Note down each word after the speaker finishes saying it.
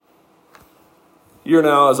Hear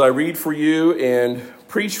now as I read for you and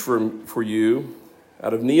preach for you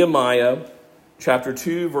out of Nehemiah chapter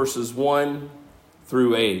 2, verses 1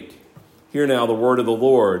 through 8. Hear now the word of the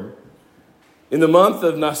Lord. In the month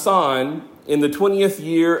of Nisan, in the 20th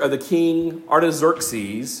year of the king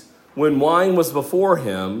Artaxerxes, when wine was before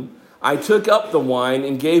him, I took up the wine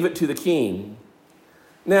and gave it to the king.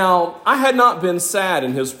 Now I had not been sad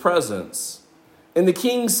in his presence. And the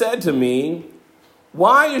king said to me,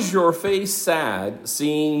 "Why is your face sad,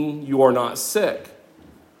 seeing you are not sick?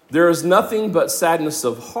 There is nothing but sadness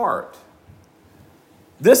of heart."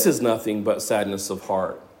 This is nothing but sadness of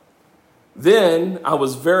heart. Then I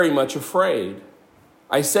was very much afraid.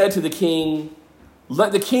 I said to the king,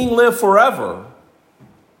 "Let the king live forever.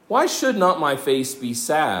 Why should not my face be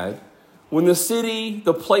sad when the city,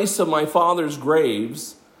 the place of my father's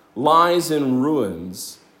graves, lies in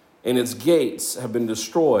ruins and its gates have been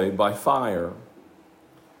destroyed by fire?"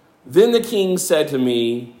 Then the king said to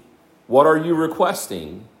me, "What are you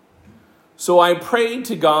requesting?" So I prayed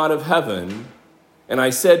to God of heaven, and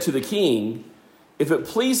I said to the king, "If it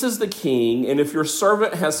pleases the king, and if your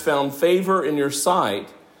servant has found favor in your sight,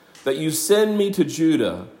 that you send me to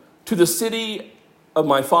Judah, to the city of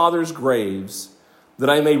my father's graves,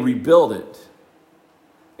 that I may rebuild it."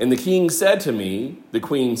 And the king said to me, the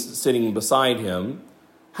queen sitting beside him,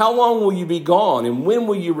 "How long will you be gone, and when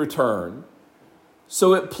will you return?"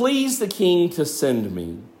 So it pleased the king to send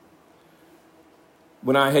me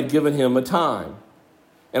when I had given him a time.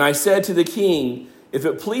 And I said to the king, "If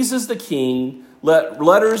it pleases the king, let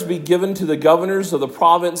letters be given to the governors of the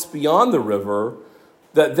province beyond the river,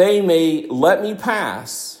 that they may let me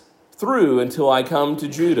pass through until I come to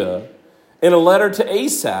Judah, and a letter to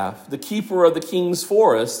Asaph, the keeper of the king's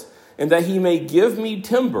forest, and that he may give me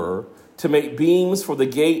timber to make beams for the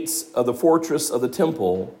gates of the fortress of the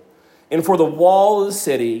temple, and for the wall of the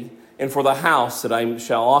city, and for the house that I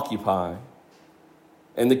shall occupy."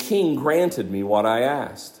 And the king granted me what I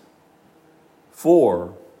asked.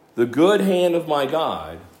 For the good hand of my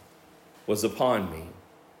God was upon me.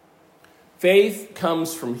 Faith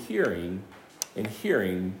comes from hearing, and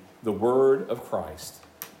hearing the word of Christ.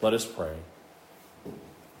 Let us pray.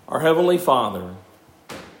 Our Heavenly Father,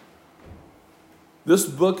 this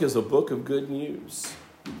book is a book of good news,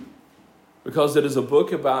 because it is a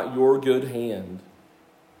book about your good hand.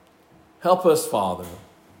 Help us, Father,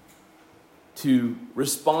 to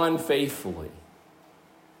respond faithfully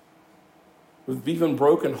with even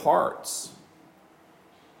broken hearts,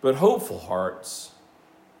 but hopeful hearts,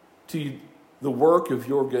 to the work of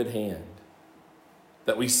your good hand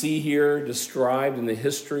that we see here described in the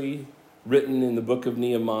history written in the book of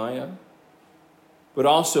Nehemiah, but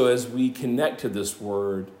also as we connect to this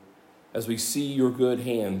word, as we see your good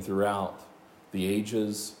hand throughout the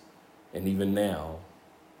ages, and even now,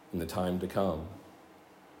 in the time to come.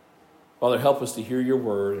 Father, help us to hear your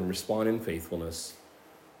word and respond in faithfulness.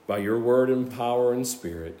 By your word and power and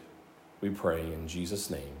spirit, we pray in Jesus'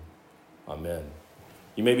 name. Amen.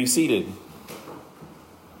 You may be seated.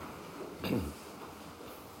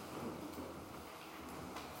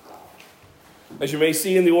 As you may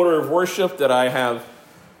see in the order of worship that I have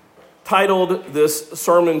titled this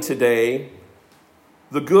sermon today,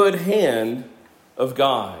 "The Good Hand of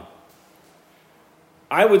God."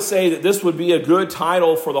 I would say that this would be a good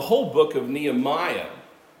title for the whole book of Nehemiah.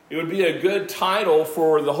 It would be a good title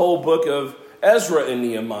for the whole book of Ezra and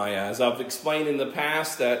Nehemiah. As I've explained in the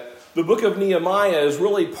past, that the book of Nehemiah is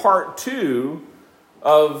really part 2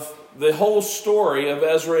 of the whole story of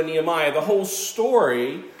Ezra and Nehemiah, the whole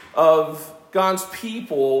story of God's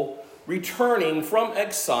people returning from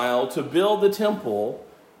exile to build the temple,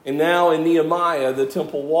 and now in Nehemiah, the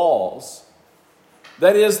temple walls.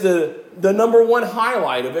 That is the number one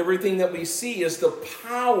highlight of everything that we see, is the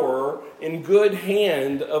power and good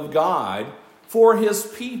hand of God for his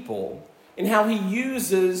people, and how he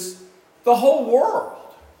uses the whole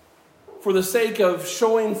world for the sake of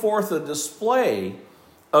showing forth a display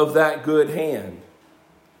of that good hand.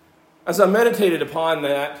 As I meditated upon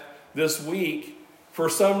that this week, for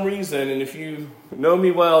some reason, and if you know me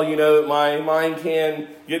well, you know that my mind can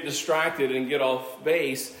get distracted and get off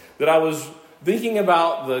base, that I was thinking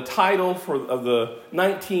about the title of the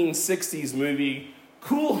 1960s movie,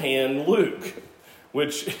 Cool Hand Luke,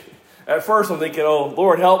 which at first I'm thinking, oh,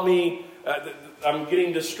 Lord, help me. I'm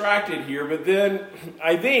getting distracted here. But then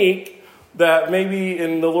I think that maybe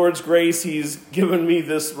in the Lord's grace, he's given me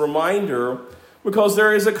this reminder, because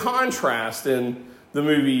there is a contrast in the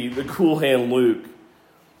movie, The Cool Hand Luke.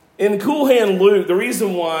 In Cool Hand Luke, the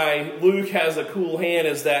reason why Luke has a cool hand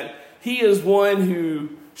is that he is one who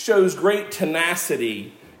shows great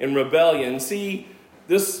tenacity and rebellion. See,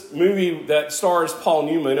 this movie that stars Paul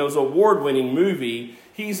Newman, it was an award-winning movie.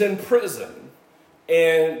 He's in prison.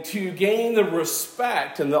 And to gain the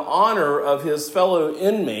respect and the honor of his fellow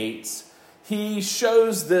inmates, he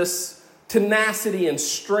shows this tenacity and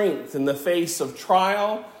strength in the face of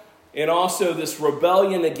trial and also this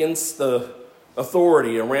rebellion against the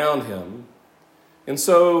authority around him. And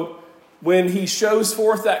so when he shows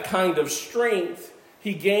forth that kind of strength,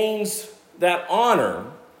 he gains that honor.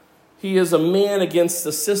 He is a man against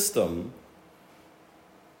the system.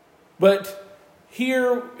 But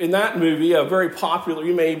here in that movie, a very popular,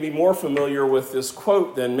 you may be more familiar with this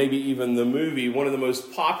quote than maybe even the movie. One of the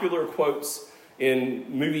most popular quotes in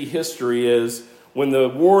movie history is when the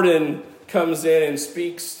warden comes in and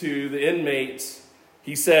speaks to the inmates,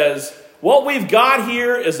 he says, "What we've got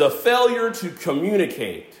here is a failure to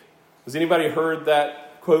communicate." Has anybody heard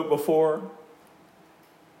that quote before?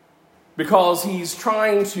 Because he's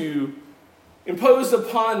trying to impose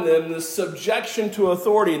upon them the subjection to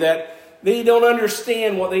authority that they don't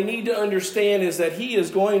understand. What they need to understand is that he is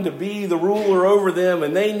going to be the ruler over them,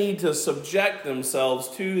 and they need to subject themselves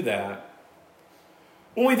to that.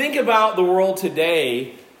 When we think about the world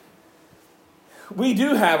today, we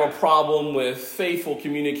do have a problem with faithful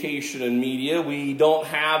communication in media. We don't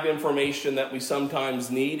have information that we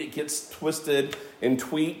sometimes need. It gets twisted and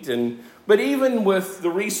tweaked. But even with the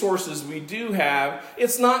resources we do have,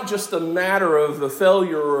 it's not just a matter of the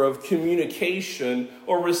failure of communication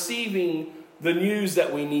or receiving the news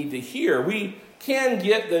that we need to hear. We can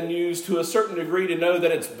get the news to a certain degree to know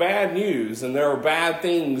that it's bad news and there are bad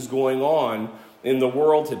things going on in the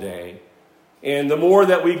world today. And the more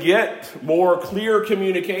that we get more clear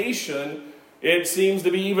communication, it seems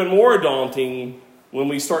to be even more daunting when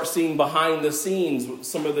we start seeing behind the scenes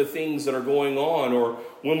some of the things that are going on, or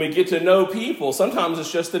when we get to know people. Sometimes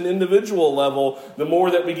it's just an individual level. The more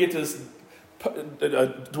that we get to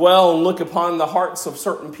dwell and look upon the hearts of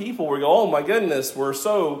certain people, we go, oh my goodness, we're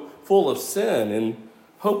so full of sin and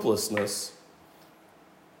hopelessness.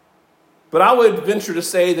 But I would venture to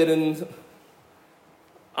say that in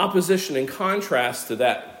opposition and contrast to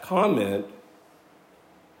that comment,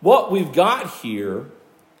 what we've got here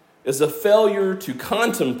is a failure to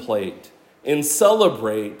contemplate and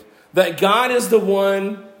celebrate that God is the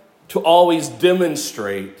one to always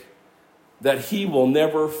demonstrate that he will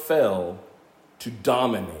never fail to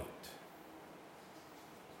dominate.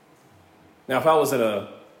 Now, if I was in an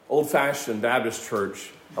old-fashioned Baptist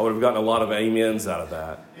church, I would have gotten a lot of amens out of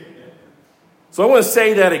that. So I want to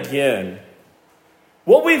say that again.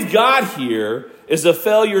 What we've got here is a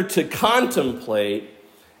failure to contemplate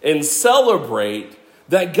and celebrate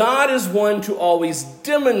that God is one to always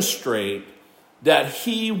demonstrate that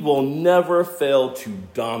he will never fail to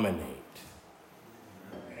dominate.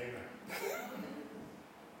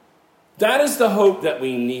 That is the hope that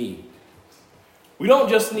we need. We don't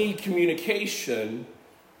just need communication.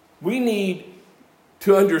 We need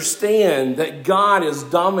to understand that God is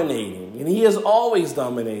dominating, and he is always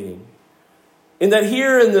dominating. And that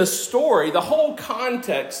here in this story, the whole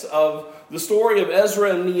context of the story of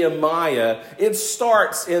Ezra and Nehemiah, it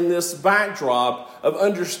starts in this backdrop of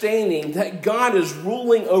understanding that God is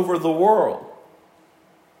ruling over the world.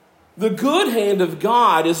 The good hand of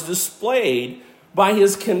God is displayed by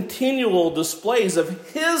his continual displays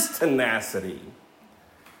of his tenacity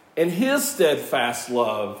and his steadfast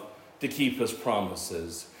love to keep his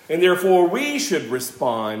promises. And therefore, we should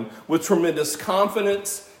respond with tremendous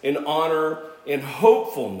confidence and honor and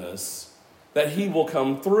hopefulness that he will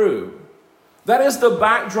come through. That is the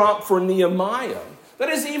backdrop for Nehemiah. That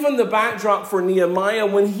is even the backdrop for Nehemiah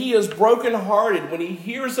when he is brokenhearted, when he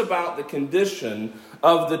hears about the condition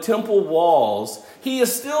of the temple walls. He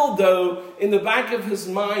is still, though, in the back of his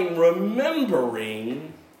mind,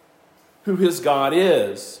 remembering who his God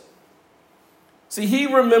is. See, he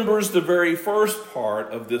remembers the very first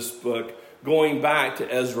part of this book, going back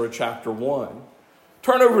to Ezra chapter 1.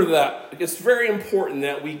 Turn over to that. It's very important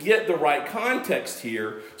that we get the right context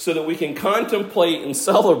here so that we can contemplate and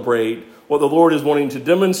celebrate what the Lord is wanting to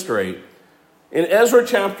demonstrate. In Ezra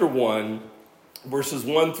chapter 1, verses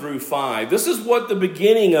 1 through 5, this is what the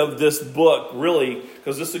beginning of this book really,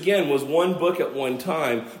 because this again was one book at one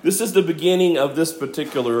time, this is the beginning of this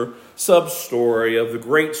particular sub-story of the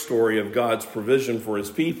great story of God's provision for his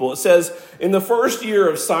people. It says, in the first year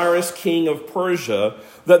of Cyrus, king of Persia,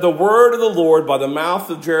 that the word of the Lord by the mouth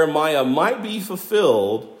of Jeremiah might be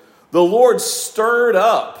fulfilled, the Lord stirred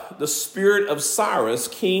up the spirit of Cyrus,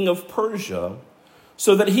 king of Persia,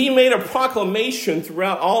 so that he made a proclamation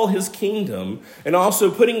throughout all his kingdom, and also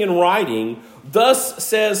putting in writing, "Thus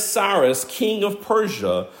says Cyrus, king of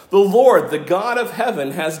Persia, the Lord, the God of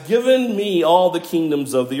heaven, has given me all the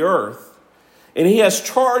kingdoms of the earth. And he has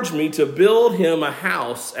charged me to build him a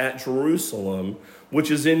house at Jerusalem, which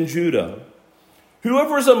is in Judah.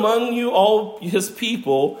 Whoever is among you, all his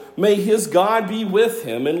people, may his God be with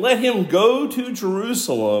him, and let him go to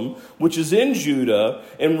Jerusalem, which is in Judah,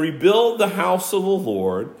 and rebuild the house of the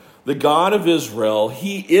Lord, the God of Israel.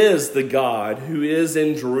 He is the God who is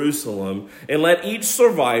in Jerusalem. And let each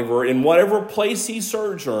survivor, in whatever place he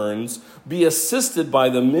sojourns, be assisted by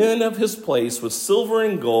the men of his place with silver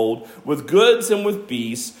and gold, with goods and with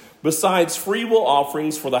beasts, besides freewill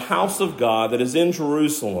offerings for the house of God that is in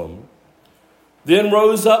Jerusalem." Then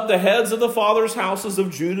rose up the heads of the fathers' houses of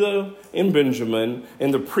Judah and Benjamin,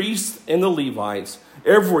 and the priests and the Levites,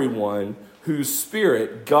 everyone whose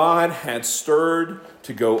spirit God had stirred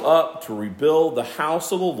to go up to rebuild the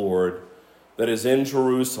house of the Lord that is in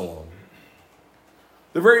Jerusalem.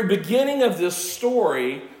 The very beginning of this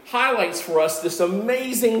story highlights for us this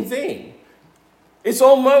amazing thing. It's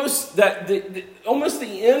almost that almost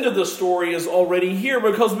the end of the story is already here,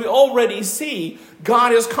 because we already see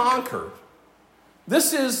God has conquered.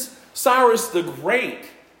 This is Cyrus the Great.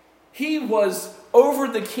 He was over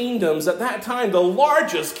the kingdoms at that time, the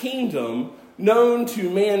largest kingdom known to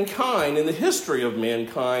mankind in the history of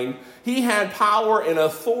mankind. He had power and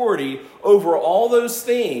authority over all those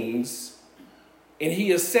things. And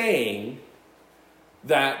he is saying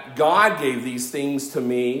that God gave these things to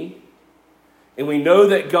me. And we know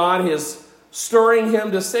that God is stirring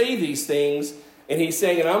him to say these things. And he's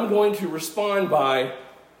saying, and I'm going to respond by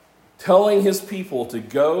telling his people to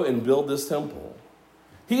go and build this temple.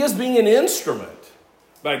 He is being an instrument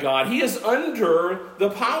by God. He is under the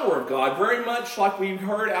power of God, very much like we've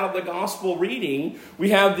heard out of the gospel reading. We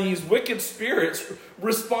have these wicked spirits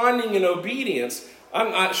responding in obedience. I'm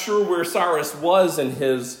not sure where Cyrus was in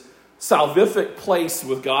his salvific place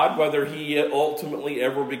with God, whether he ultimately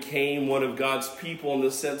ever became one of God's people in the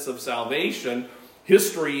sense of salvation.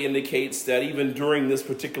 History indicates that even during this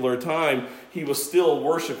particular time, he was still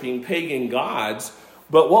worshiping pagan gods.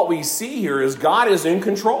 But what we see here is God is in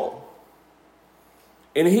control.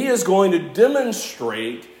 And he is going to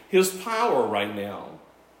demonstrate his power right now.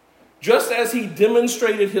 Just as he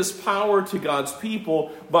demonstrated his power to God's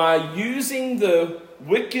people by using the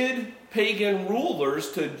wicked pagan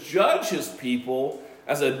rulers to judge his people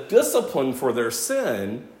as a discipline for their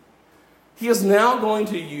sin, he is now going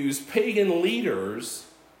to use pagan leaders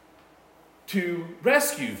to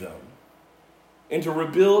rescue them and to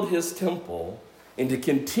rebuild his temple and to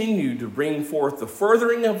continue to bring forth the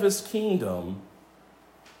furthering of his kingdom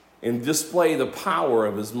and display the power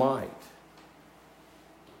of his might.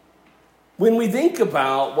 When we think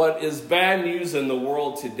about what is bad news in the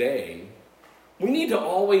world today, we need to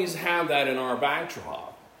always have that in our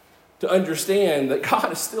backdrop to understand that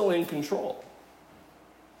God is still in control,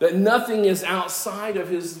 that nothing is outside of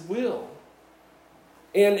his will.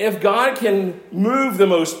 And if God can move the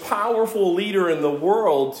most powerful leader in the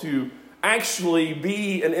world to actually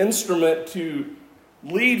be an instrument to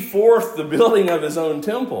lead forth the building of his own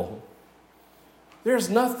temple, there's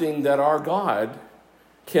nothing that our God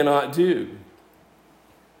cannot do.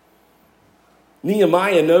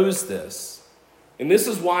 Nehemiah knows this. And this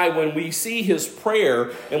is why when we see his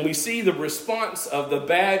prayer and we see the response of the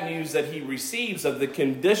bad news that he receives of the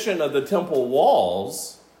condition of the temple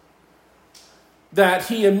walls, that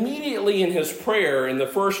he immediately in his prayer in the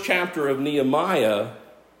first chapter of Nehemiah,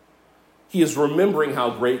 he is remembering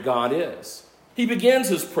how great God is. He begins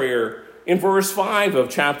his prayer in verse 5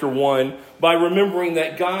 of chapter 1 by remembering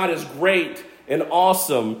that God is great and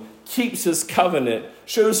awesome, keeps his covenant,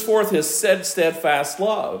 shows forth his steadfast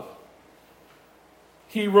love.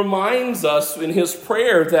 He reminds us in his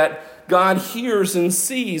prayer that God hears and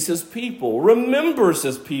sees his people, remembers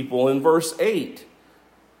his people in verse 8,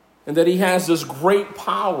 and that he has this great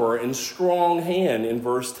power and strong hand in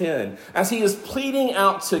verse 10. As he is pleading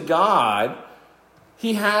out to God,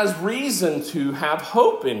 he has reason to have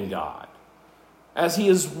hope in God. As he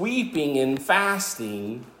is weeping and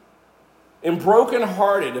fasting and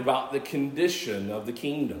brokenhearted about the condition of the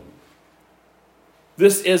kingdom.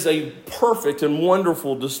 This is a perfect and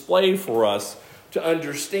wonderful display for us to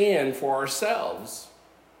understand for ourselves.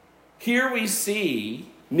 Here we see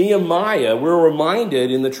Nehemiah, we're reminded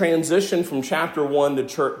in the transition from chapter 1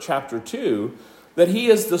 to chapter 2, that he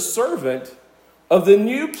is the servant of the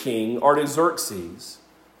new king, Artaxerxes.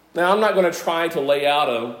 Now, I'm not going to try to lay out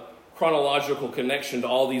a chronological connection to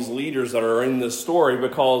all these leaders that are in this story,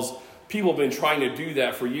 because people have been trying to do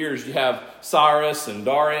that for years. You have Cyrus and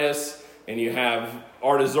Darius, and you have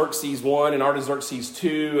Artaxerxes I and Artaxerxes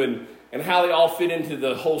II, and how they all fit into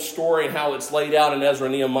the whole story and how it's laid out in Ezra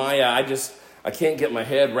and Nehemiah. I can't get my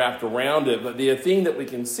head wrapped around it. But the thing that we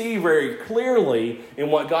can see very clearly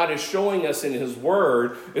in what God is showing us in his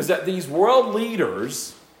word is that these world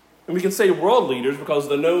leaders, and we can say world leaders because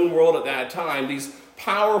the known world at that time, these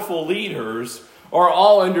powerful leaders are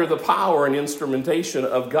all under the power and instrumentation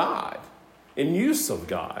of God and use of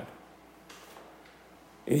God.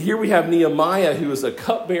 And here we have Nehemiah, who is a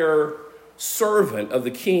cupbearer servant of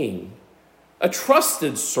the king, a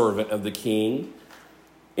trusted servant of the king,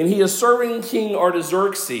 and he is serving King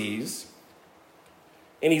Artaxerxes,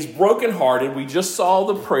 and he's brokenhearted. We just saw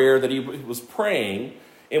the prayer that he was praying,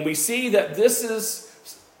 and we see that this is,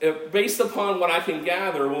 based upon what I can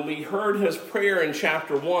gather, when we heard his prayer in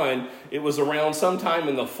chapter 1, it was around sometime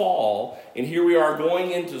in the fall, and here we are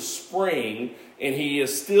going into spring, and he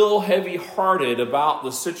is still heavy-hearted about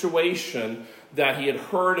the situation that he had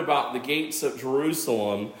heard about the gates of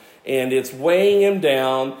Jerusalem, and it's weighing him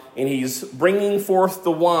down, and he's bringing forth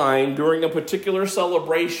the wine during a particular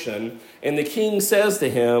celebration, and the king says to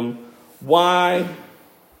him, "Why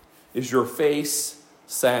is your face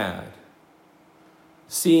sad,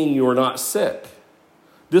 seeing you are not sick?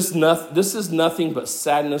 This is nothing but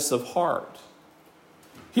sadness of heart."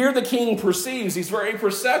 Here the king perceives, he's very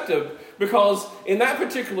perceptive, because in that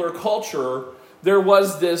particular culture, there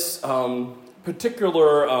was this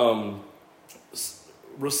particular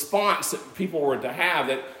response that people were to have,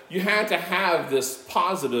 that you had to have this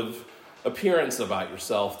positive appearance about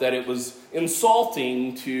yourself, that it was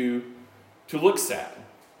insulting to look sad.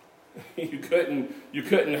 You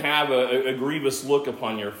couldn't have a grievous look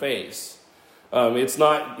upon your face. It's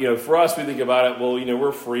not, for us, we think about it, well,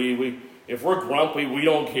 we're free. If we're grumpy, we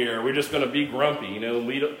don't care. We're just going to be grumpy.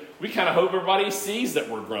 We kind of hope everybody sees that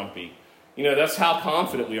we're grumpy. That's how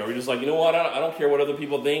confident we are. We're just like, what? I don't care what other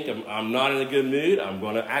people think. I'm not in a good mood. I'm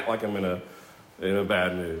going to act like I'm in a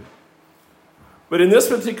bad mood. But in this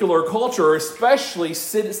particular culture, especially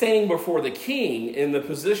standing before the king in the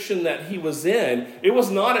position that he was in, it was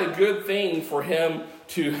not a good thing for him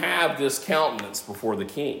to have this countenance before the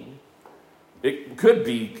king. It could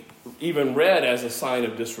be even read as a sign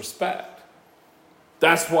of disrespect.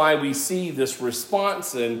 That's why we see this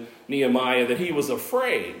response in Nehemiah, that he was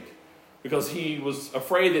afraid, because he was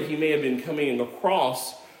afraid that he may have been coming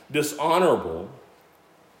across dishonorable.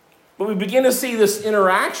 But we begin to see this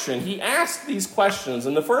interaction. He asked these questions,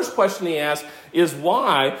 and the first question he asked is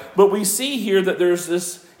why, but we see here that there's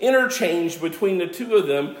this interchange between the two of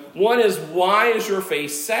them. One is, why is your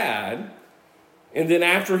face sad? And then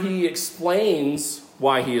after he explains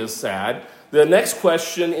why he is sad, the next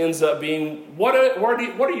question ends up being, what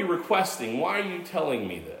are you requesting? Why are you telling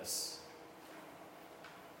me this?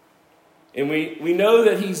 And we know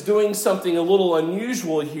that he's doing something a little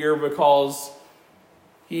unusual here, because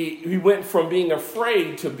he went from being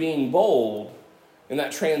afraid to being bold, and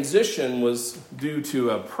that transition was due to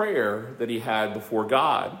a prayer that he had before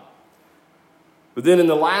God. But then in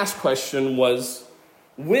the last question was,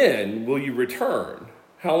 when will you return?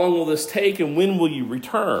 How long will this take, and when will you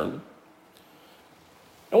return?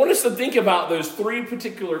 I want us to think about those three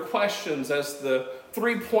particular questions as the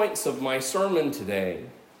 3 points of my sermon today.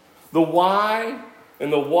 The why,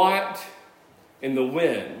 and the what, and the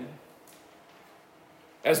when.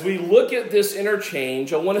 As we look at this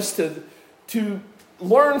interchange, I want us to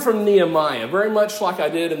learn from Nehemiah, very much like I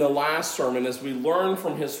did in the last sermon. As we learn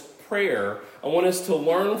from his prayer, I want us to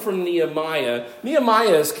learn from Nehemiah.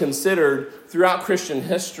 Nehemiah is considered throughout Christian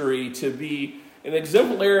history to be an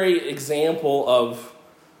exemplary example of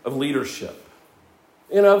leadership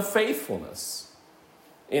and of faithfulness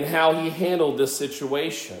in how he handled this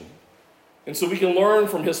situation. And so we can learn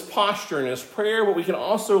from his posture in his prayer, but we can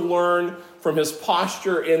also learn from his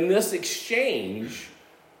posture in this exchange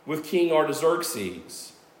with King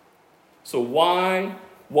Artaxerxes. So why,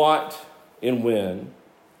 what, and when?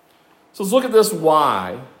 So let's look at this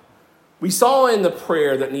why. We saw in the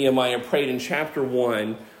prayer that Nehemiah prayed in chapter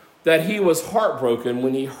 1 that he was heartbroken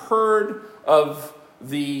when he heard of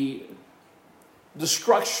the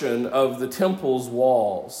destruction of the temple's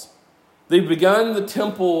walls. They've begun the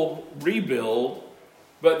temple rebuild,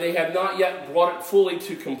 but they have not yet brought it fully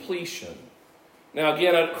to completion. Now,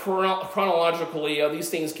 again, chronologically, these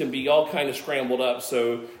things can be all kind of scrambled up.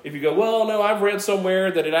 So if you go, well, no, I've read somewhere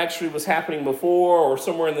that it actually was happening before, or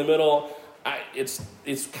somewhere in the middle, it's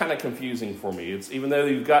kind of confusing for me. Even though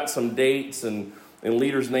you've got some dates and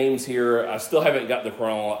leaders' names here, I still haven't got the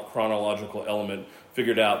chronological element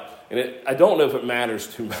figured out. And I don't know if it matters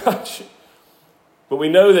too much. But we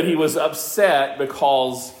know that he was upset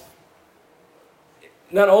because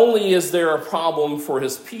not only is there a problem for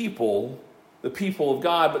his people, the people of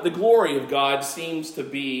God, but the glory of God seems to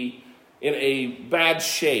be in a bad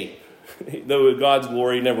shape, though God's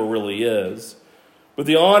glory never really is. But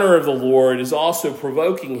the honor of the Lord is also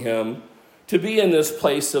provoking him to be in this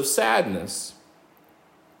place of sadness.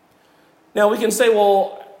 Now we can say,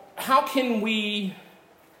 well, how can we,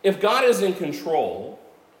 if God is in control,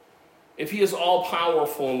 if he is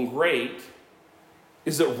all-powerful and great,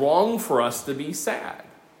 is it wrong for us to be sad?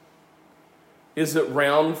 Is it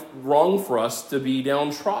wrong for us to be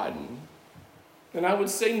downtrodden? And I would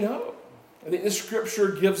say no. I think the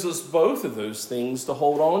Scripture gives us both of those things to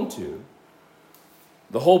hold on to.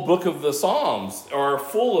 The whole book of the Psalms are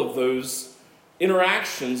full of those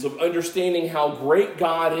interactions of understanding how great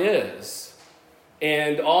God is,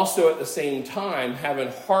 and also at the same time having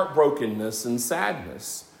heartbrokenness and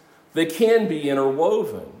sadness. They can be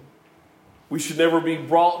interwoven. We should never be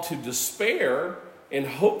brought to despair and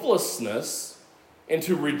hopelessness and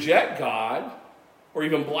to reject God or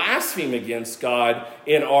even blaspheme against God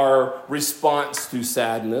in our response to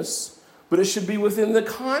sadness, but it should be within the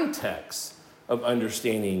context of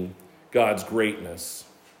understanding God's greatness.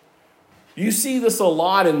 You see this a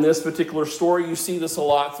lot in this particular story. You see this a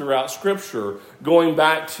lot throughout Scripture. Going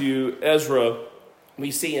back to Ezra, we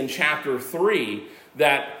see in chapter 3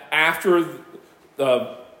 that after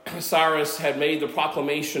Cyrus had made the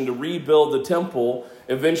proclamation to rebuild the temple,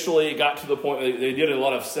 eventually it got to the point they did a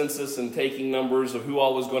lot of census and taking numbers of who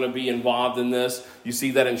all was going to be involved in this. You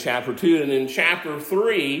see that in chapter 2. And in chapter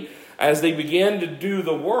 3, as they began to do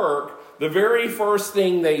the work, the very first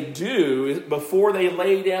thing they do is, before they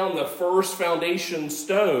lay down the first foundation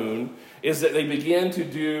stone, is that they begin to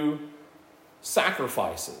do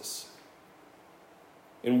sacrifices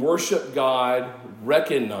and worship God,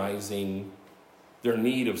 recognizing their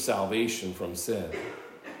need of salvation from sin.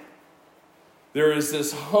 There is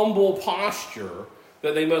this humble posture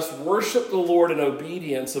that they must worship the Lord in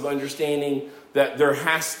obedience of understanding that there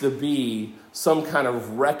has to be some kind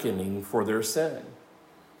of reckoning for their sin,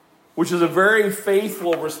 which is a very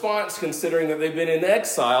faithful response considering that they've been in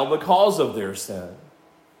exile because of their sin.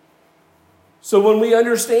 So when we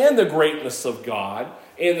understand the greatness of God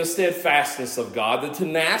and the steadfastness of God, the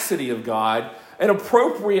tenacity of God, an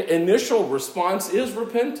appropriate initial response is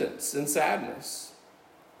repentance and sadness.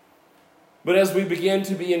 But as we begin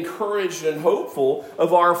to be encouraged and hopeful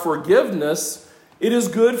of our forgiveness, it is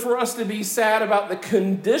good for us to be sad about the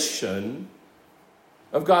condition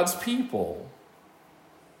of God's people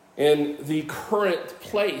and the current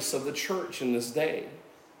place of the church in this day.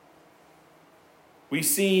 We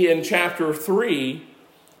see in chapter 3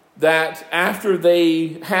 that after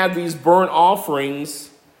they had these burnt offerings,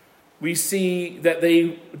 we see that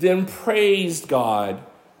they then praised God,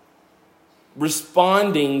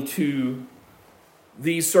 responding to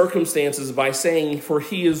these circumstances by saying, "For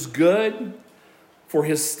he is good, for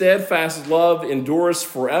his steadfast love endures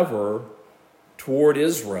forever toward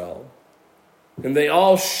Israel." And they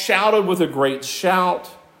all shouted with a great shout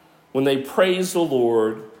when they praised the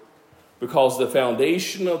Lord, because the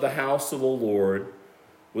foundation of the house of the Lord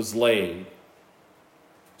was laid.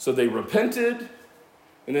 So they repented,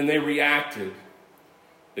 and then they reacted.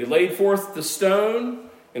 They laid forth the stone,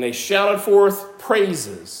 and they shouted forth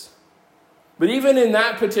praises. But even in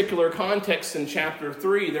that particular context in chapter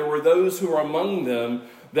 3, there were those who were among them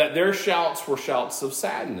that their shouts were shouts of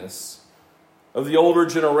sadness, of the older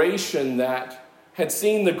generation that had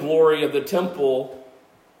seen the glory of the temple,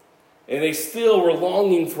 and they still were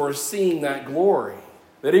longing for seeing that glory.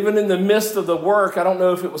 That even in the midst of the work, I don't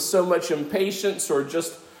know if it was so much impatience or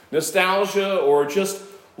just nostalgia or just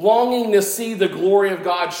longing to see the glory of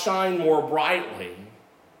God shine more brightly,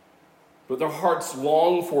 but their hearts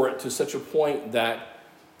longed for it to such a point that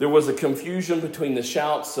there was a confusion between the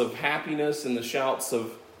shouts of happiness and the shouts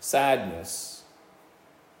of sadness.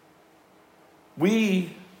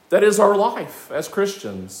 That is our life as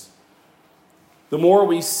Christians. The more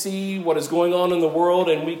we see what is going on in the world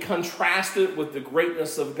and we contrast it with the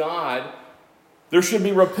greatness of God, there should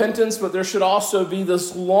be repentance, but there should also be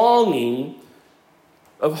this longing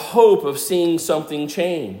of hope of seeing something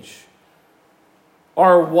change.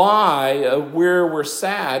 Our why of where we're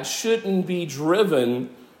sad shouldn't be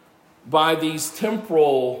driven by these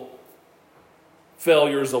temporal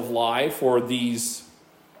failures of life or these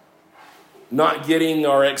not getting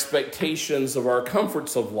our expectations of our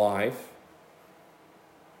comforts of life.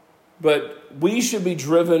 But we should be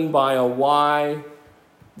driven by a why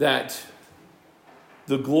that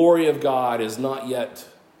the glory of God is not yet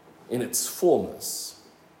in its fullness,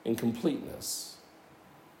 in completeness.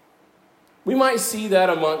 We might see that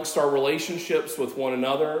amongst our relationships with one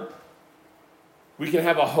another. We can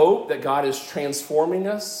have a hope that God is transforming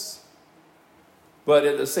us, but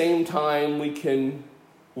at the same time, we can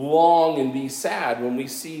long and be sad when we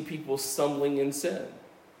see people stumbling in sin.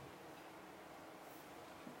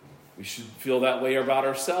 We should feel that way about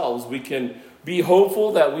ourselves. We can be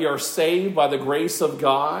hopeful that we are saved by the grace of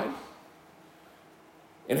God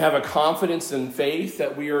and have a confidence and faith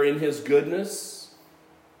that we are in His goodness.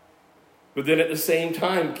 But then at the same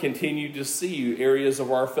time, continue to see areas of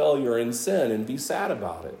our failure and sin and be sad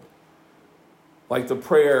about it. Like the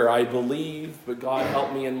prayer, I believe, but God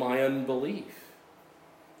help me in my unbelief.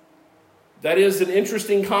 That is an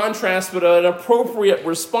interesting contrast, but an appropriate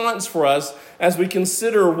response for us as we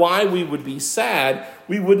consider why we would be sad.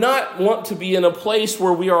 We would not want to be in a place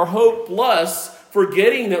where we are hopeless,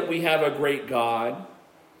 forgetting that we have a great God.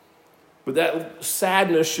 But that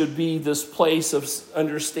sadness should be this place of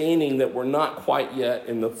understanding that we're not quite yet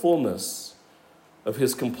in the fullness of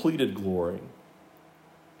His completed glory.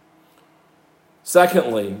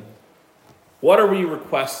 Secondly, what are we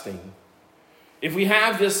requesting? If we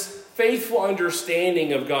have this faithful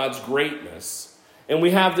understanding of God's greatness, and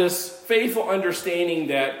we have this faithful understanding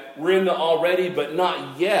that we're in the already but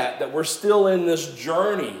not yet, that we're still in this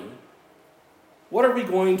journey, what are we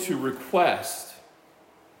going to request?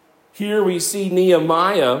 Here we see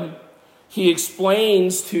Nehemiah. He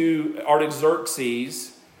explains to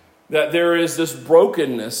Artaxerxes that there is this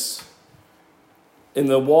brokenness in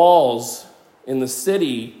the walls in the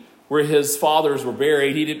city where his fathers were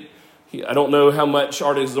buried. I don't know how much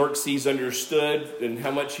Artaxerxes understood and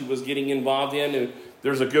how much he was getting involved in. And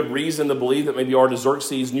there's a good reason to believe that maybe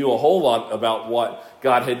Artaxerxes knew a whole lot about what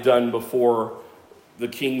God had done before the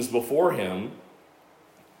kings before him.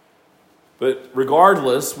 But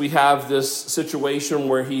regardless, we have this situation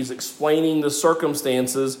where he's explaining the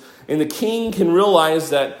circumstances, and the king can realize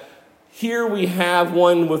that here we have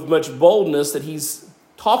one with much boldness, that he's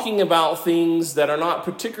talking about things that are not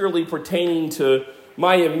particularly pertaining to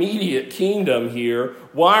my immediate kingdom here.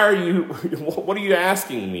 What are you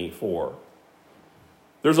asking me for?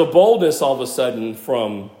 There's a boldness all of a sudden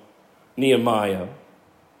from Nehemiah.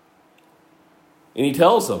 And he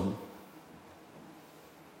tells them,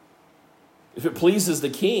 if it pleases the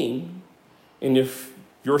king, and if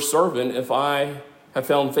your servant, if I have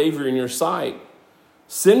found favor in your sight,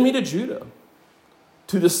 send me to Judah,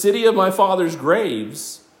 to the city of my father's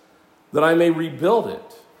graves, that I may rebuild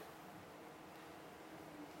it.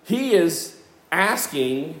 He is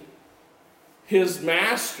asking his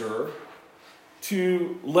master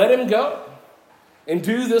to let him go and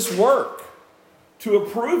do this work, to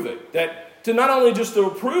approve it, to not only just to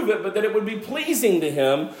approve it, but that it would be pleasing to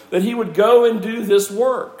him, that he would go and do this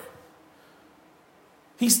work.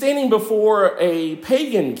 He's standing before a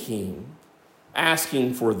pagan king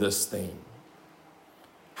asking for this thing.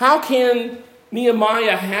 How can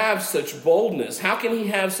Nehemiah have such boldness? How can he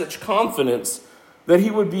have such confidence that he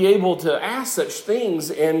would be able to ask such things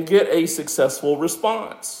and get a successful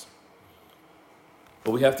response?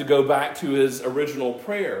 But we have to go back to his original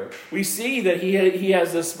prayer. We see that he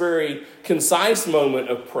has this very concise moment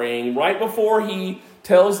of praying right before he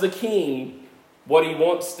tells the king what he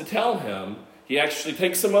wants to tell him. He actually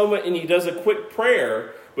takes a moment and he does a quick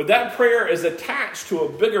prayer, but that prayer is attached to a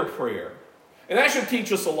bigger prayer. And that should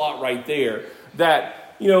teach us a lot right there,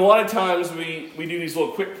 that, a lot of times we do these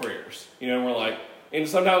little quick prayers. We're like, and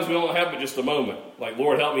sometimes we don't have but just a moment. Like,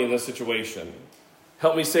 Lord, help me in this situation.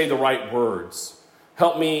 Help me say the right words.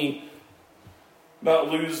 Help me not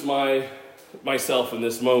lose myself in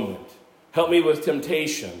this moment. Help me with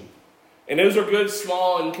temptation. And those are good,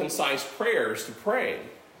 small, and concise prayers to pray.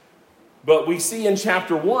 But we see in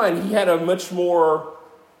chapter 1, he had a much more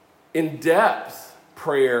in-depth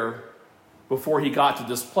prayer before he got to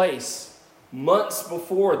this place, months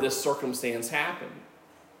before this circumstance happened.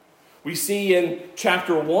 We see in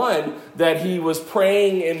chapter 1 that he was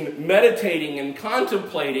praying and meditating and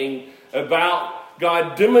contemplating about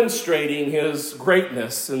God demonstrating his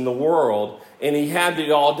greatness in the world. And he had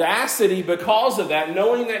the audacity because of that,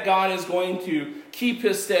 knowing that God is going to keep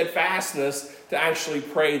his steadfastness, to actually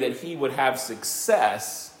pray that he would have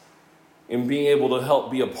success in being able to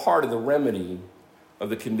help be a part of the remedy of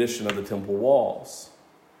the condition of the temple walls.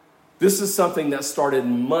 This is something that started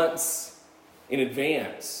months in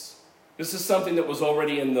advance. This is something that was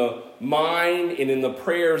already in the mind and in the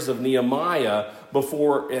prayers of Nehemiah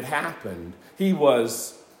before it happened. He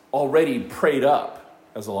was already prayed up,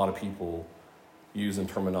 as a lot of people use in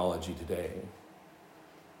terminology today.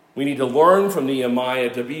 We need to learn from Nehemiah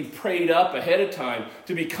to be prayed up ahead of time,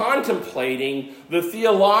 to be contemplating the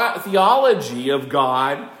theology of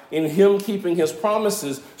God in him keeping his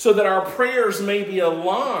promises so that our prayers may be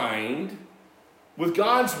aligned with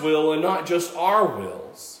God's will and not just our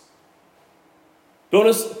wills. Let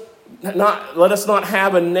us not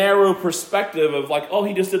have a narrow perspective of like, oh,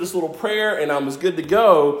 he just did this little prayer and I was good to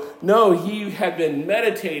go. No, he had been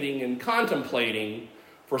meditating and contemplating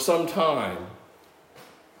for some time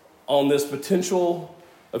on this potential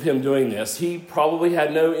of him doing this. He probably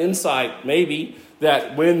had no insight, maybe,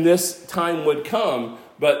 that when this time would come,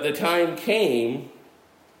 but the time came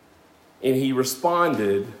and he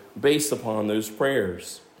responded based upon those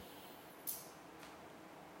prayers.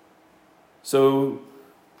 So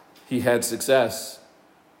he had success.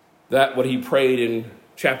 That what he prayed in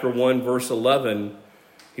chapter 1, verse 11,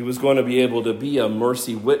 he was going to be able to be a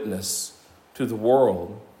mercy witness to the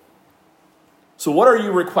world. So what are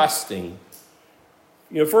you requesting?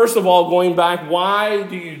 First of all, going back, why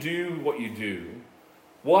do you do what you do?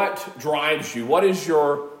 What drives you? What is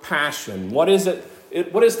your passion? What is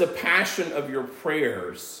the passion of your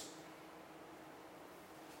prayers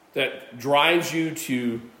that drives you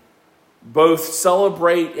to both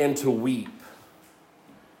celebrate and to weep?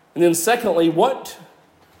 And then secondly, what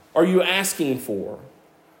are you asking for?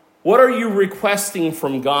 What are you requesting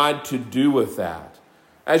from God to do with that?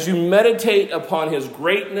 As you meditate upon his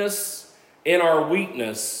greatness in our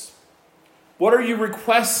weakness, what are you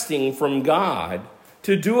requesting from God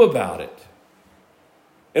to do about it?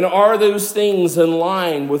 And are those things in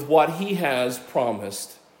line with what he has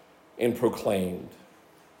promised and proclaimed?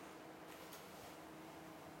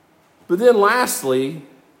 But then lastly,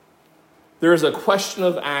 there is a question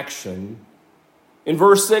of action. In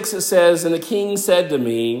verse 6 it says, "And the king said to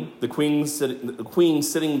me," the queen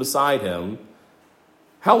sitting beside him,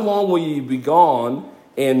 "How long will you be gone,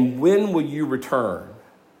 and when will you return?"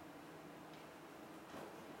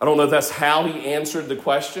 I don't know if that's how he answered the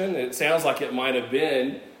question. It sounds like it might have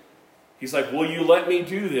been. He's like, "Will you let me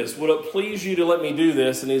do this? Will it please you to let me do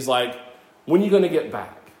this?" And he's like, "When are you going to get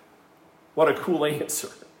back?" What a cool answer.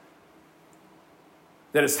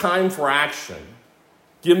 That it's time for action.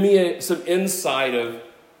 Give me some insight of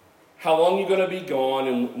how long you're going to be gone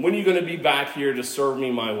and when you're going to be back here to serve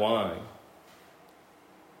me my wine.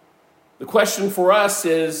 The question for us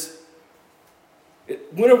is,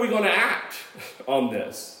 when are we going to act on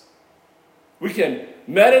this? We can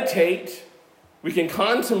meditate, we can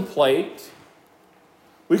contemplate,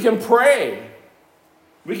 we can pray,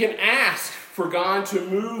 we can ask for God to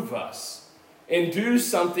move us and do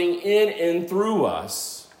something in and through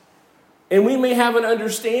us. And we may have an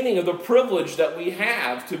understanding of the privilege that we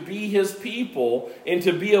have to be his people and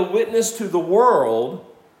to be a witness to the world.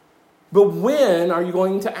 But when are you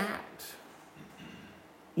going to act?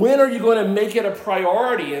 When are you going to make it a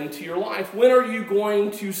priority into your life? When are you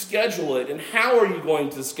going to schedule it? And how are you going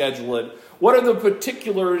to schedule it? What are the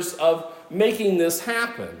particulars of making this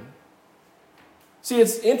happen? See,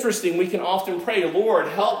 it's interesting. We can often pray, "Lord,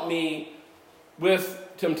 help me with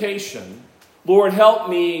temptation. Lord, help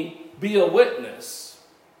me be a witness."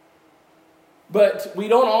 But we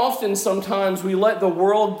don't often, sometimes we let the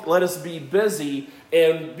world let us be busy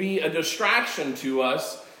and be a distraction to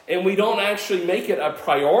us, and we don't actually make it a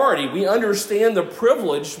priority. We understand the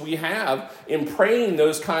privilege we have in praying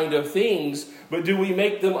those kind of things, but do we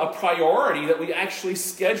make them a priority that we actually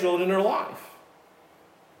schedule it in our life?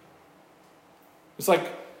 It's like,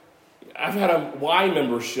 I've had a Y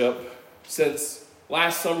membership since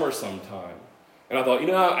last summer sometime. And I thought,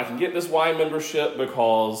 I can get this Y membership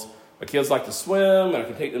because my kids like to swim and I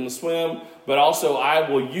can take them to swim, but also I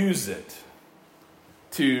will use it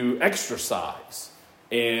to exercise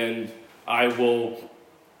and I will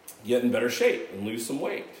get in better shape and lose some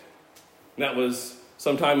weight. And that was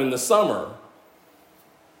sometime in the summer.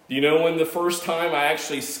 Do you know when the first time I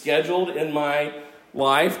actually scheduled in my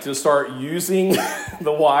life to start using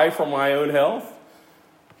the Y for my own health?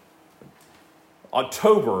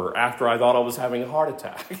 October, after I thought I was having a heart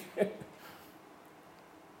attack.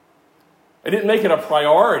 I didn't make it a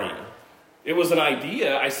priority. It was an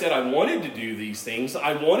idea. I said I wanted to do these things.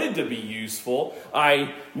 I wanted to be useful.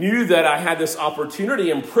 I knew that I had this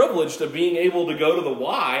opportunity and privilege to being able to go to the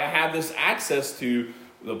Y. I had this access to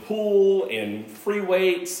the pool and free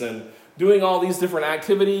weights and doing all these different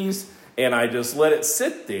activities, and I just let it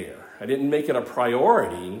sit there. I didn't make it a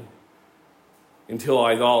priority until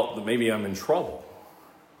I thought that maybe I'm in trouble.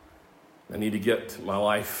 I need to get my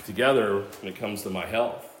life together when it comes to my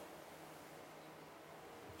health.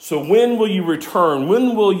 So when will you return?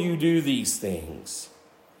 When will you do these things?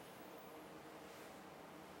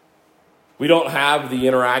 We don't have the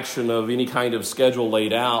interaction of any kind of schedule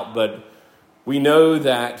laid out, but we know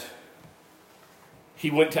that he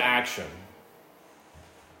went to action.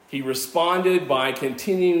 he responded by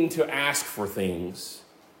continuing to ask for things.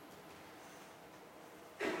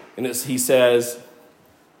 And he says,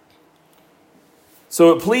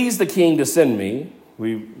 "So it pleased the king to send me."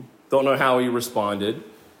 We don't know how he responded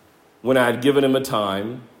when I had given him a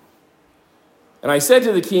time. "And I said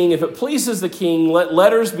to the king, if it pleases the king, let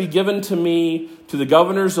letters be given to me to the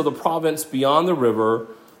governors of the province beyond the river,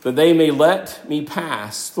 that they may let me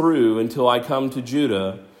pass through until I come to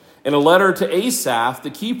Judah. And a letter to Asaph, the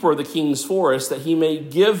keeper of the king's forest, that he may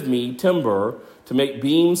give me timber to make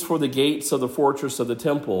beams for the gates of the fortress of the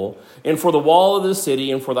temple, and for the wall of the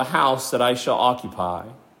city, and for the house that I shall occupy."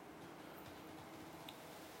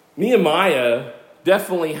 Nehemiah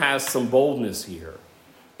definitely has some boldness here.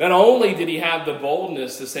 Not only did he have the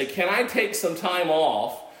boldness to say, can I take some time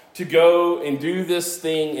off to go and do this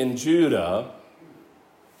thing in Judah,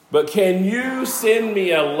 but can you send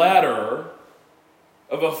me a letter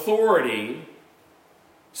of authority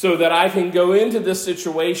so that I can go into this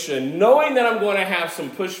situation knowing that I'm going to have some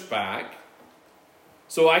pushback,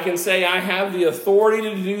 so I can say I have the authority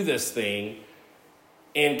to do this thing,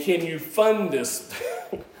 and can you fund this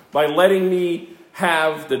by letting me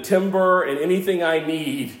have the timber and anything I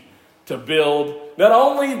need to build not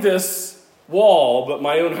only this wall, but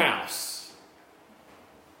my own house.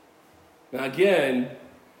 Now again,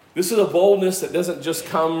 this is a boldness that doesn't just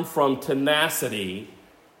come from tenacity.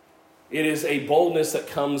 It is a boldness that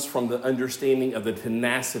comes from the understanding of the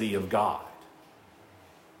tenacity of God.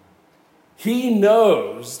 He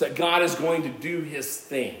knows that God is going to do his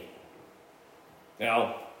thing.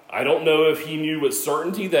 Now, I don't know if he knew with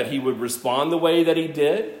certainty that he would respond the way that he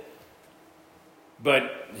did,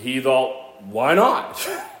 but he thought, why not?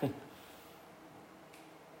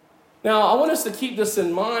 Now, I want us to keep this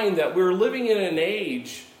in mind, that we're living in an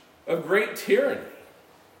age of great tyranny.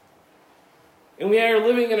 And we are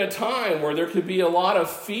living in a time where there could be a lot of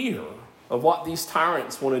fear of what these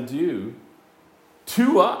tyrants want to do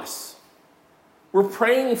to us. We're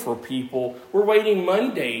praying for people. We're waiting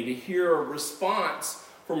Monday to hear a response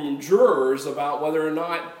from jurors about whether or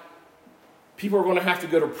not people are going to have to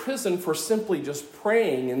go to prison for simply just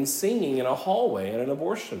praying and singing in a hallway in an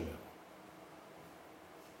abortion mill.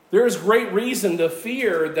 There is great reason to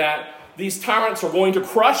fear that these tyrants are going to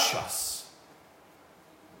crush us.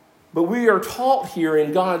 But we are taught here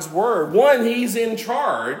in God's word, one, he's in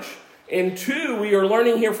charge, and two, we are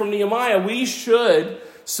learning here from Nehemiah, we should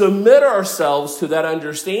submit ourselves to that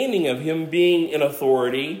understanding of him being in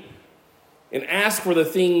authority and ask for the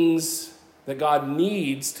things that God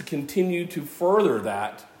needs to continue to further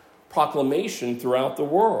that proclamation throughout the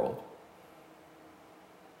world.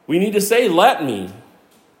 We need to say, let me.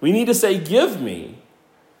 We need to say, give me.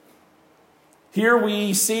 Here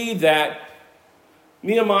we see that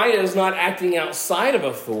Nehemiah is not acting outside of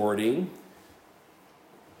authority.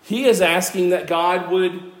 He is asking that God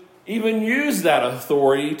would even use that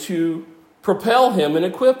authority to propel him and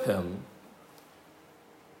equip him.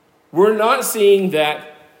 We're not seeing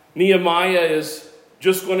that Nehemiah is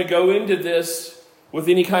just going to go into this with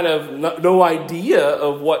any kind of no idea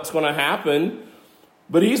of what's going to happen,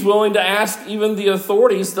 but he's willing to ask even the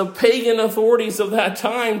authorities, the pagan authorities of that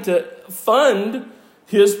time, to fund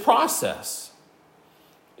his process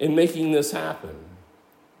in making this happen.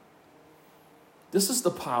 This is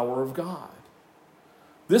the power of God.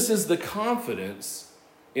 This is the confidence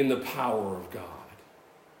in the power of God.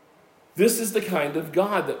 This is the kind of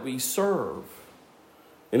God that we serve.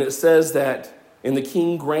 And it says that, and the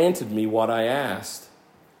king granted me what I asked.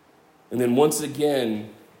 And then once again,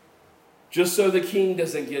 just so the king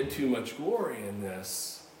doesn't get too much glory in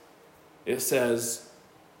this, it says,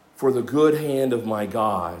 for the good hand of my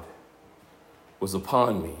God was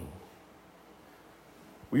upon me.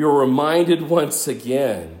 We are reminded once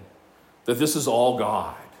again that this is all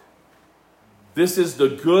God. This is the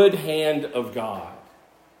good hand of God.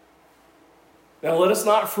 Now let us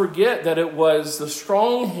not forget that it was the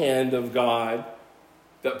strong hand of God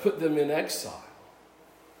that put them in exile.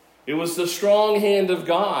 It was the strong hand of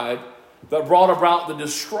God that brought about the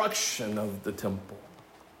destruction of the temple.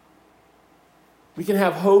 We can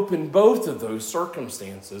have hope in both of those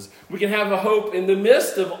circumstances. We can have a hope in the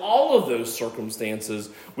midst of all of those circumstances.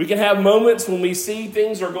 We can have moments when we see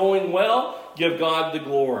things are going well, give God the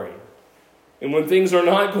glory. And when things are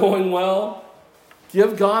not going well,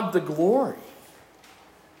 give God the glory.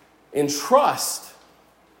 And trust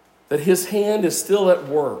that his hand is still at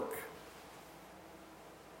work.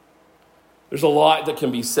 There's a lot that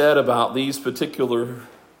can be said about these particular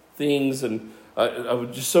things, and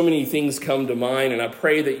just so many things come to mind. And I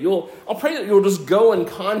pray that you'll just go and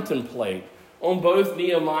contemplate on both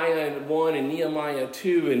Nehemiah 1 and Nehemiah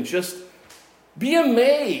 2, and just be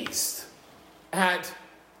amazed at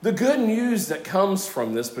the good news that comes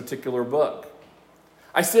from this particular book.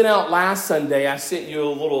 I sent out last Sunday, I sent you a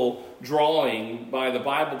little drawing by the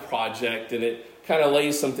Bible Project, and it kind of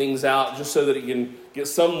lays some things out just so that it can get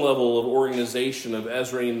some level of organization of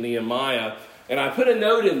Ezra and Nehemiah. And I put a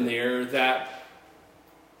note in there that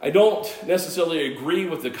I don't necessarily agree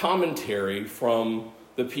with the commentary from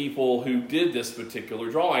the people who did this particular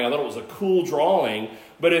drawing. I thought it was a cool drawing,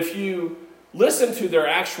 but if you listen to their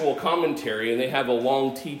actual commentary, and they have a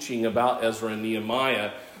long teaching about Ezra and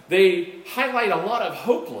Nehemiah, they highlight a lot of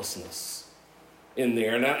hopelessness in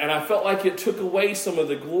there. And I felt like it took away some of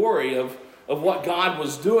the glory of what God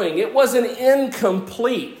was doing. It wasn't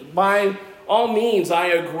incomplete. By all means, I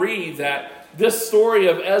agree that this story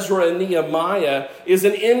of Ezra and Nehemiah is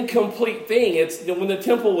an incomplete thing. It's when the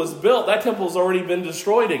temple was built, that temple's already been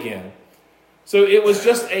destroyed again. So it was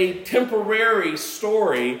just a temporary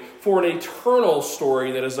story for an eternal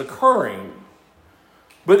story that is occurring.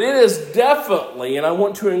 But it is definitely, and I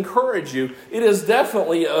want to encourage you, it is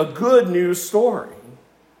definitely a good news story.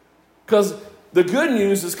 Because the good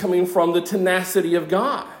news is coming from the tenacity of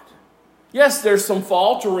God. Yes, there's some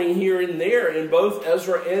faltering here and there in both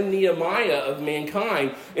Ezra and Nehemiah of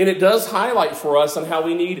mankind. And it does highlight for us on how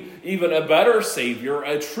we need even a better Savior,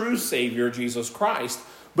 a true Savior, Jesus Christ.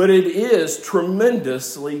 But it is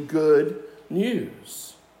tremendously good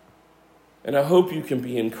news. And I hope you can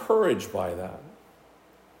be encouraged by that.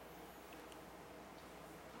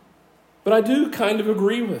 But I do kind of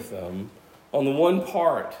agree with them on the one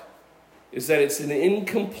part, is that it's an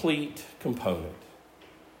incomplete component.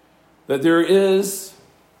 That there is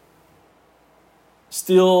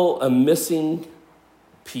still a missing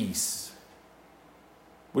piece,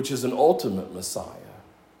 which is an ultimate Messiah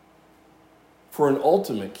for an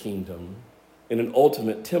ultimate kingdom in an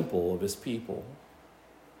ultimate temple of his people.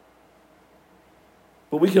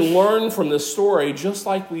 But we can learn from this story, just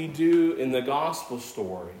like we do in the gospel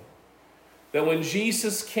story, that when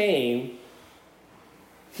Jesus came,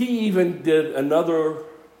 he even did another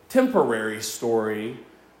temporary story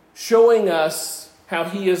showing us how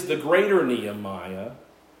he is the greater Nehemiah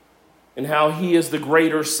and how he is the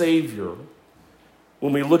greater Savior.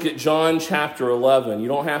 When we look at John chapter 11, you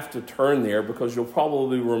don't have to turn there because you'll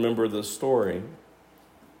probably remember this story.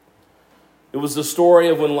 It was the story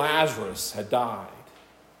of when Lazarus had died.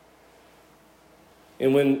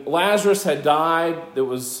 And when Lazarus had died, there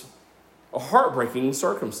was a heartbreaking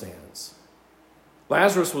circumstance.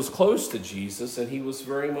 Lazarus was close to Jesus, and he was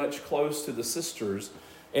very much close to the sisters.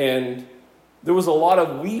 And there was a lot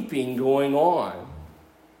of weeping going on.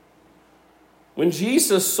 When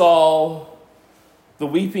Jesus saw the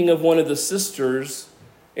weeping of one of the sisters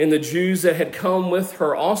and the Jews that had come with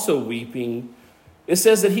her also weeping, it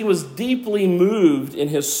says that he was deeply moved in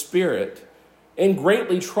his spirit and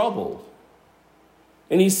greatly troubled.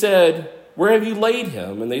 And he said, "Where have you laid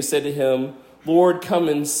him?" And they said to him, "Lord, come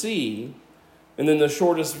and see." And then the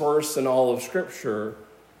shortest verse in all of Scripture,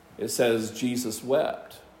 it says, Jesus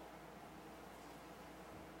wept.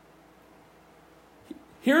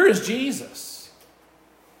 Here is Jesus.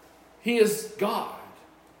 He is God.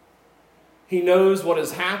 He knows what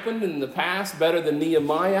has happened in the past better than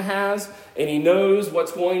Nehemiah has, and he knows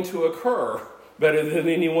what's going to occur better than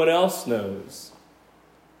anyone else knows.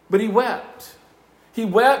 But he wept. He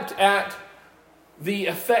wept at the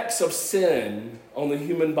effects of sin on the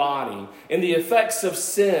human body, and the effects of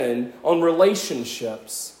sin on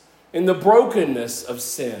relationships, and the brokenness of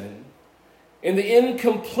sin, and the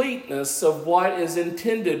incompleteness of what is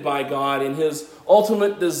intended by God in his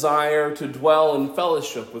ultimate desire to dwell in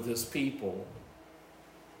fellowship with his people.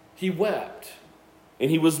 He wept,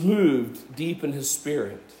 and he was moved deep in his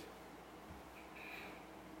spirit.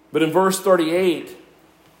 But in verse 38,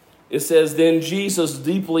 it says, "Then Jesus,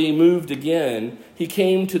 deeply moved again, he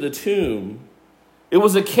came to the tomb. It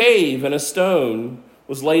was a cave, and a stone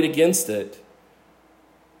was laid against it.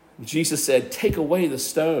 Jesus said, 'Take away the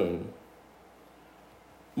stone.'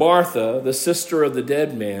 Martha, the sister of the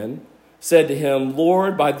dead man, said to him,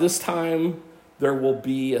 'Lord, by this time there will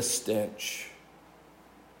be a stench,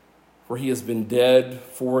 for he has been dead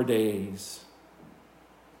 4 days.'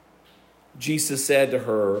 Jesus said to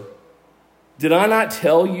her, 'Did I not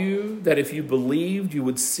tell you that if you believed, you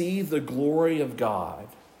would see the glory of God?'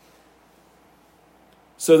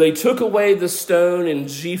 So they took away the stone, and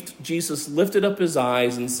Jesus lifted up his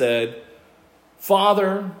eyes and said,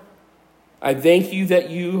 'Father, I thank you that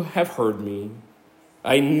you have heard me.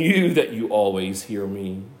 I knew that you always hear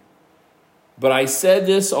me. But I said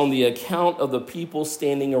this on the account of the people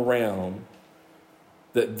standing around,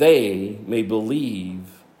 that they may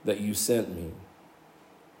believe that you sent me.'"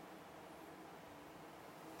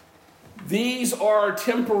 These are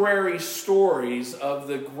temporary stories of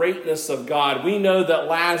the greatness of God. We know that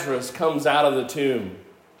Lazarus comes out of the tomb.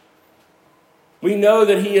 We know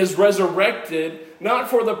that he is resurrected, not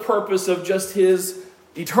for the purpose of just his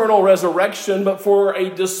eternal resurrection, but for a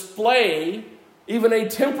display, even a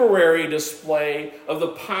temporary display, of the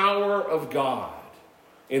power of God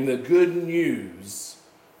in the good news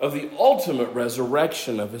of the ultimate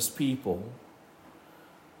resurrection of his people.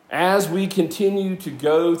 As we continue to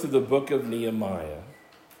go through the book of Nehemiah,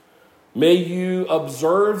 may you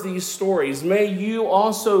observe these stories. May you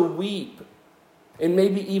also weep and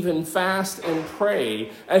maybe even fast and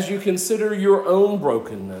pray as you consider your own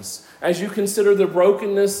brokenness, as you consider the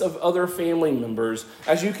brokenness of other family members,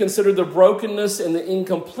 as you consider the brokenness and the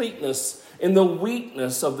incompleteness and the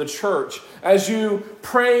weakness of the church, as you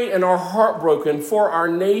pray and are heartbroken for our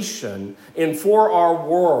nation and for our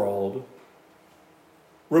world.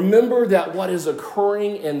 Remember that what is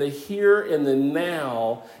occurring in the here and the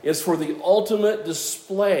now is for the ultimate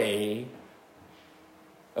display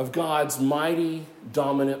of God's mighty,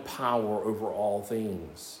 dominant power over all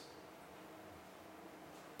things.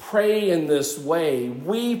 Pray in this way,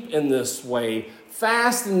 weep in this way,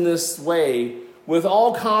 fast in this way with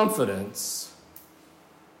all confidence,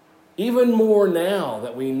 even more now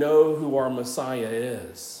that we know who our Messiah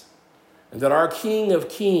is, and that our King of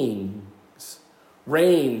Kings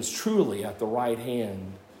reigns truly at the right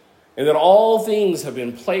hand, and that all things have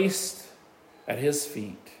been placed at his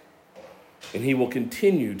feet, and he will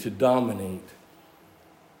continue to dominate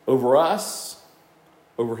over us,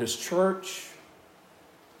 over his church,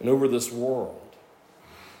 and over this world.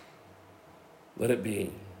 Let it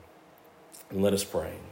be, and let us pray.